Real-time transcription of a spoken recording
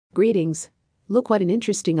Greetings. Look what an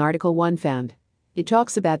interesting article one found. It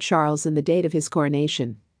talks about Charles and the date of his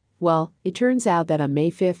coronation. Well, it turns out that on May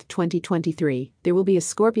 5, 2023, there will be a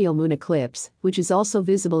Scorpio moon eclipse, which is also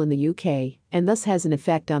visible in the UK, and thus has an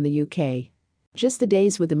effect on the UK. Just the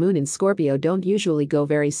days with the moon in Scorpio don't usually go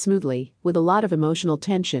very smoothly, with a lot of emotional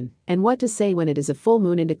tension, and what to say when it is a full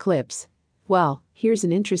moon and eclipse? Well, here's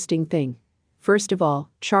an interesting thing. First of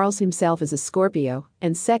all, Charles himself is a Scorpio,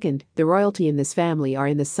 and second, the royalty in this family are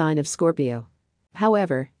in the sign of Scorpio.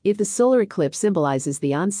 However, if the solar eclipse symbolizes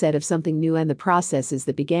the onset of something new and the processes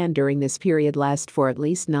that began during this period last for at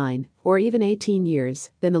least 9 or even 18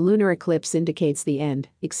 years, then the lunar eclipse indicates the end,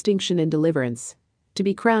 extinction and deliverance. To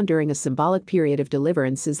be crowned during a symbolic period of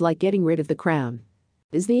deliverance is like getting rid of the crown.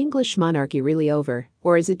 Is the English monarchy really over,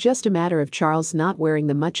 or is it just a matter of Charles not wearing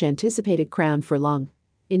the much anticipated crown for long?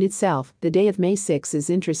 In itself, the day of May 6 is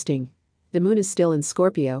interesting. The moon is still in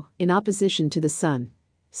Scorpio, in opposition to the sun.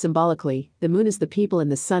 Symbolically, the moon is the people and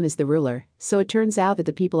the sun is the ruler, so it turns out that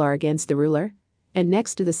the people are against the ruler? And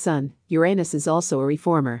next to the sun, Uranus is also a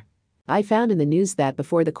reformer. I found in the news that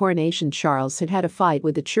before the coronation Charles had had a fight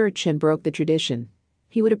with the church and broke the tradition.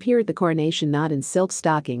 He would appear at the coronation not in silk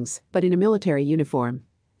stockings, but in a military uniform.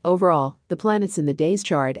 Overall, the planets in the day's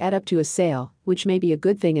chart add up to a sail, which may be a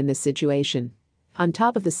good thing in this situation. On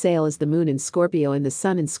top of the sail is the moon in Scorpio and the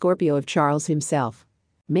sun in Scorpio of Charles himself.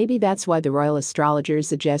 Maybe that's why the royal astrologers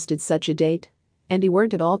suggested such a date. And they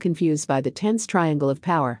weren't at all confused by the tense triangle of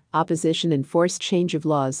power, opposition and forced change of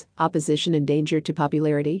laws, opposition and danger to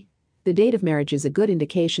popularity. The date of marriage is a good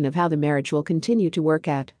indication of how the marriage will continue to work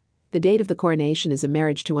out. The date of the coronation is a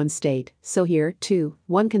marriage to one state, so here, too,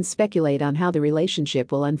 one can speculate on how the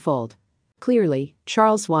relationship will unfold. Clearly,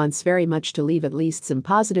 Charles wants very much to leave at least some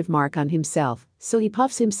positive mark on himself, so he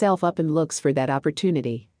puffs himself up and looks for that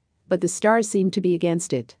opportunity. But the stars seem to be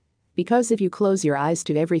against it. Because if you close your eyes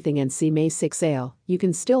to everything and see May 6 sail, you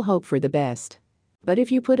can still hope for the best. But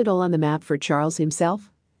if you put it all on the map for Charles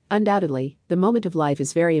himself? Undoubtedly, the moment of life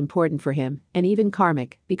is very important for him, and even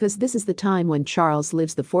karmic, because this is the time when Charles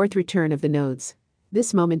lives the fourth return of the nodes.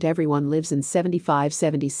 This moment everyone lives in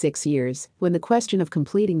 75-76 years, when the question of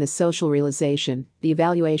completing the social realization, the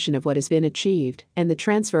evaluation of what has been achieved, and the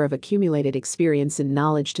transfer of accumulated experience and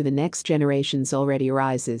knowledge to the next generations already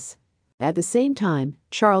arises. At the same time,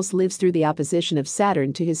 Charles lives through the opposition of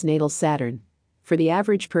Saturn to his natal Saturn. For the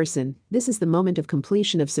average person, this is the moment of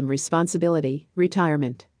completion of some responsibility,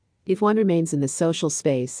 retirement. If one remains in the social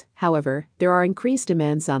space, however, there are increased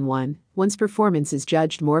demands on one's performance is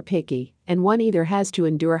judged more picky, and one either has to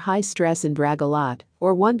endure high stress and brag a lot,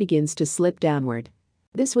 or one begins to slip downward.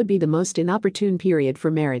 This would be the most inopportune period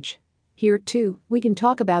for marriage. Here, too, we can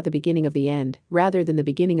talk about the beginning of the end, rather than the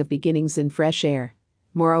beginning of beginnings and fresh air.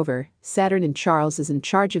 Moreover, Saturn in Charles is in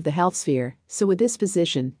charge of the health sphere, so with this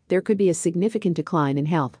position, there could be a significant decline in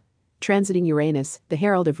health. Transiting Uranus, the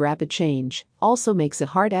herald of rapid change, also makes a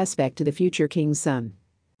hard aspect to the future king's son.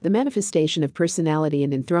 The manifestation of personality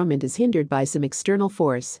and enthronement is hindered by some external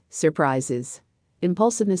force, surprises.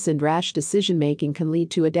 Impulsiveness and rash decision-making can lead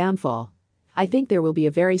to a downfall. I think there will be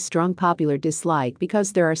a very strong popular dislike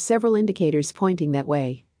because there are several indicators pointing that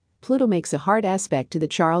way. Pluto makes a hard aspect to the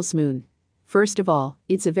Charles moon. First of all,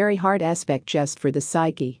 it's a very hard aspect just for the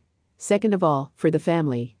psyche. Second of all, for the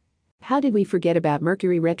family. How did we forget about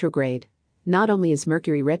Mercury retrograde? Not only is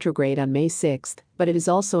Mercury retrograde on May 6, but it is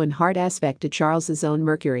also in hard aspect to Charles's own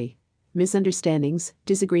Mercury. Misunderstandings,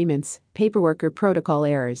 disagreements, paperwork or protocol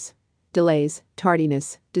errors. Delays,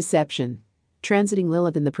 tardiness, deception. Transiting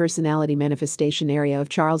Lilith in the personality manifestation area of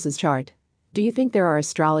Charles's chart. Do you think there are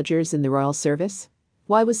astrologers in the royal service?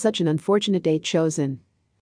 Why was such an unfortunate date chosen?